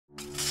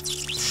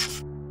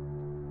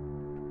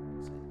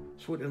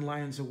Swinton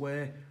Lions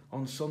away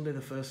on Sunday,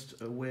 the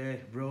first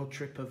away road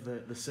trip of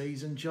the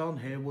season, John.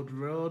 Haywood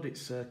Road,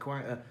 it's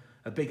quite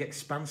a big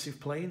expansive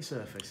playing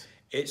surface.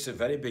 It's a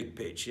very big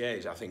pitch, yeah.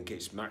 I think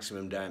it's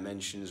maximum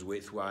dimensions,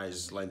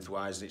 width-wise,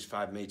 length-wise, and it's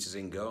 5 metres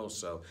in goal.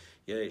 So,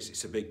 yeah,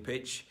 it's a big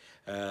pitch.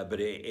 But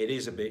it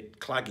is a bit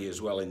claggy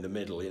as well in the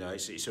middle. You know,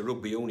 it's a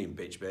rugby union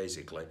pitch,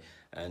 basically.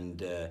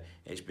 And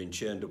it's been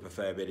churned up a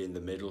fair bit in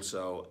the middle.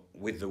 So,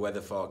 with the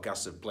weather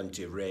forecast of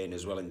plenty of rain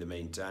as well in the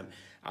meantime,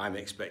 I'm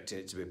expecting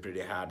it to be pretty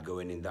hard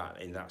going in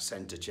that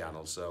centre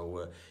channel.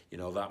 So, you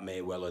know, that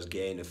may well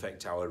again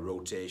affect our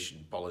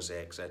rotation policy,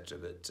 etc.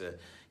 But,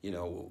 you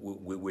know,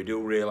 we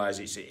do realise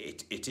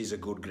it is a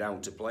good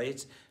ground to play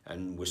it,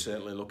 and we're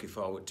certainly looking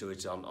forward to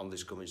it on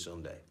this coming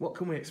Sunday. What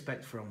can we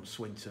expect from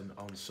Swinton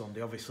on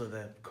Sunday? Obviously,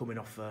 they're coming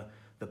off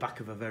the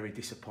back of a very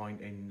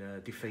disappointing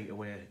defeat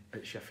away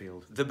at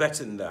Sheffield. They're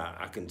better than that,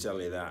 I can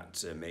tell you that,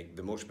 Mick.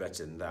 They're much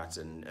better than that,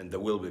 and they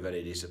will be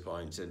very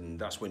disappointed, and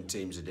that's when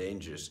teams are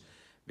dangerous,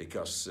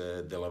 because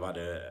they'll have had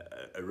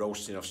a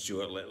roasting of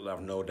Stuart Little,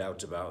 I've no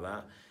doubt about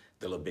that.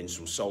 There'll have been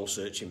some soul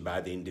searching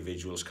by the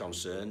individuals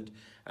concerned,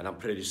 and I'm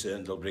pretty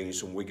certain they'll bring in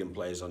some Wigan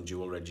players on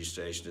dual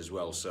registration as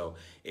well. So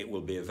it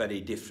will be a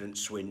very different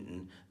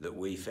Swinton that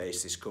we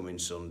face this coming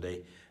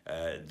Sunday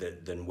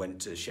than went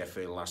to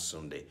Sheffield last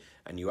Sunday.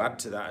 And you add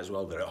to that as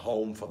well, they're at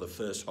home for the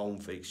first home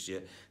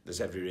fixture.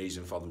 There's every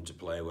reason for them to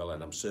play well,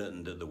 and I'm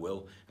certain that they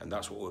will, and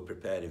that's what we're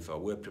preparing for.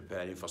 We're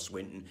preparing for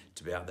Swinton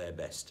to be at their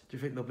best. Do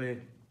you think there'll be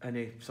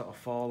any sort of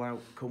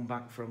fallout come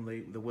back from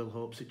the Will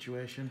Hope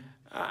situation?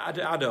 I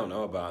don't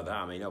know about that.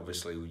 I mean,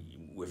 obviously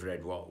we've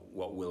read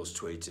what Will's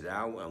tweeted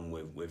out, and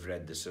we've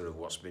read the sort of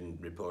what's been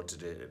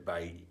reported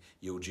by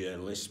you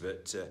journalists.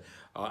 But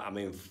I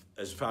mean,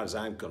 as far as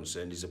I'm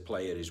concerned, he's a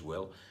player, is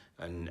Will,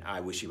 and I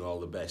wish him all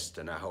the best,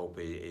 and I hope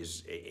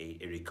he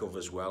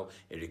recovers well,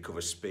 he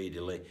recovers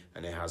speedily,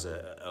 and he has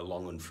a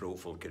long and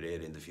fruitful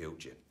career in the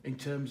future. In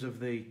terms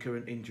of the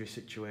current injury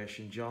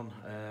situation, John,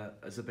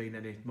 has there been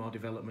any more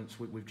developments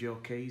with Joe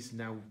Keys?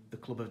 Now the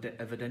club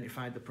have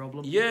identified the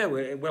problem? Yeah,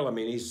 well, I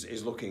mean,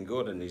 he's looking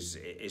good, and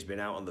he's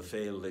been out on the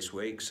field this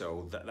week,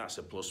 so that's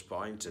a plus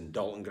point. And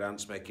Dalton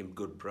Grant's making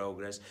good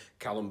progress.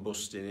 Callum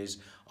Bustin is.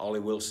 Ollie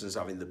Wilson's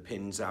having the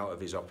pins out of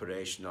his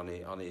operation on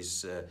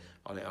his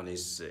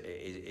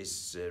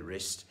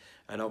wrist.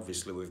 And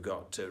obviously we've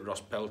got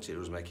Ross Peltier,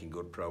 who's making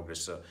good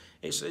progress. So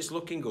it's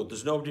looking good.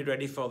 There's nobody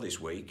ready for this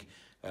week,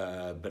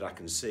 but I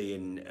can see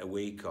in a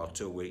week or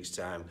 2 weeks'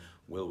 time,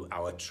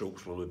 our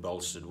troops will be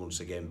bolstered once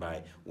again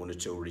by 1 or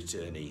 2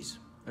 returnees.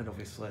 And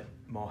obviously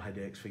more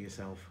headaches for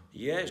yourself.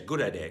 Yeah, it's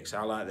good headaches.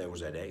 I like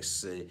those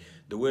headaches.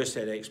 The worst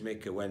headaches,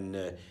 Mick, are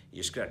when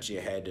you scratch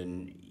your head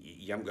and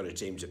you haven't got a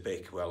team to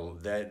pick. Well,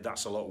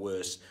 that's a lot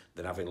worse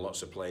than having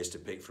lots of players to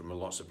pick from and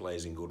lots of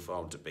players in good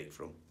form to pick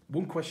from.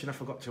 One question I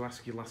forgot to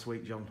ask you last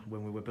week, John,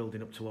 when we were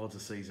building up towards the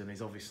season,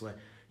 is obviously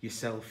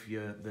yourself,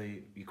 you're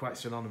quite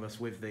synonymous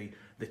with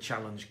the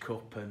Challenge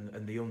Cup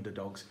and the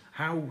underdogs.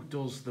 How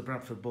does the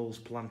Bradford Bulls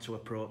plan to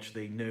approach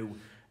the new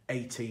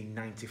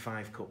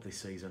 1895 Cup this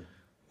season?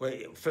 Well,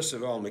 first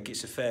of all, Mick,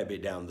 it's a fair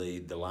bit down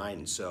the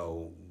line,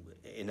 so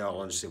in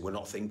all honesty, we're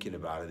not thinking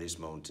about it at this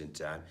moment in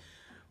time.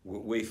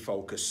 We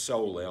focus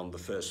solely on the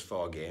first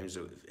 4 games.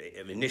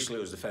 Initially,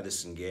 it was the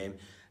Featherstone game.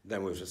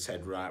 Then we've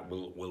said, right,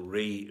 we'll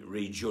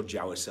rejudge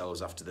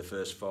ourselves after the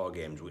first 4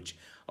 games, which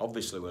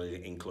obviously will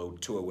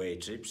include 2 away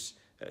trips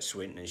at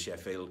Swinton and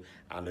Sheffield,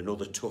 and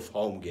another tough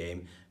home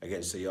game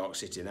against the York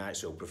City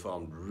Knights, who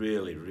performed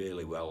really,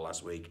 really well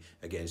last week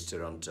against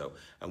Toronto.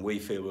 And we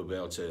feel we'll be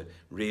able to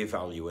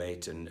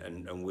reevaluate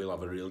and we'll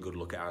have a real good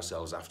look at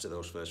ourselves after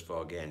those first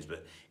 4 games.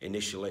 But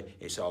initially,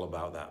 it's all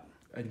about that.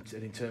 And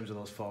in terms of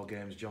those 4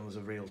 games, John, there's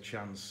a real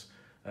chance,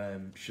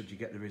 should you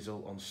get the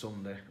result on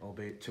Sunday,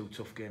 albeit 2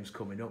 tough games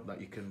coming up, that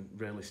you can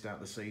really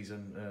start the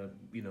season,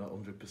 you know,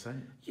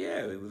 100%.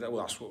 Yeah, well,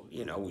 that's what,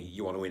 you know,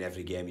 you want to win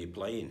every game you're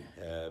playing.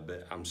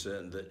 But I'm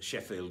certain that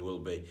Sheffield will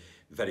be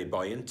very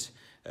buoyant.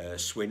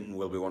 Swinton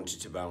will be wanting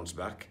to bounce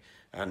back.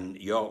 And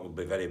York will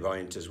be very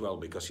buoyant as well,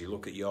 because you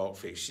look at York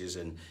fixtures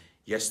and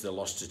yes, they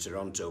lost to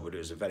Toronto, but it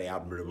was a very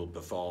admirable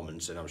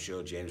performance, and I'm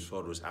sure James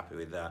Ford was happy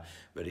with that.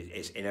 But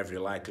it's in every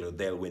likelihood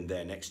they'll win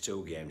their next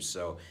 2 games,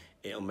 so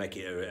it'll make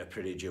it a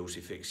pretty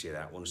juicy fixture,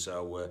 that one.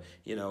 So,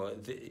 you know,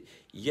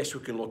 yes, we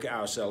can look at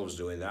ourselves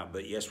doing that,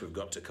 but yes, we've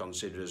got to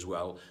consider as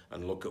well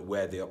and look at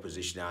where the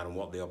opposition are and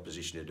what the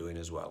opposition are doing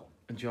as well.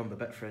 And John, the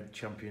Betfred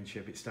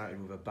Championship, it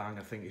started with a bang.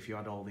 I think if you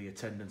add all the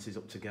attendances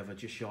up together,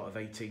 just short of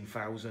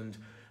 18,000,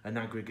 an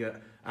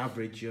aggregate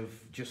average of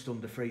just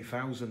under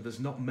 3,000. There's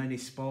not many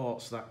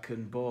sports that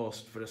can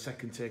boast, for a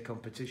second-tier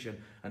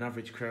competition, an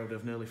average crowd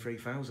of nearly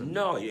 3,000.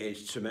 No,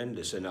 it's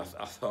tremendous, and I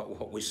thought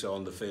what we saw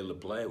on the field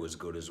of play was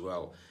good as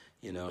well.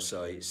 You know,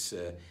 so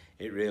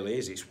it really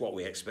is. It's what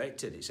we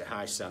expected. It's a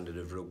high standard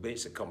of rugby.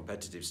 It's a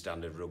competitive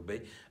standard of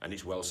rugby, and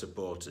it's well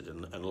supported,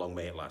 and long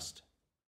may it last.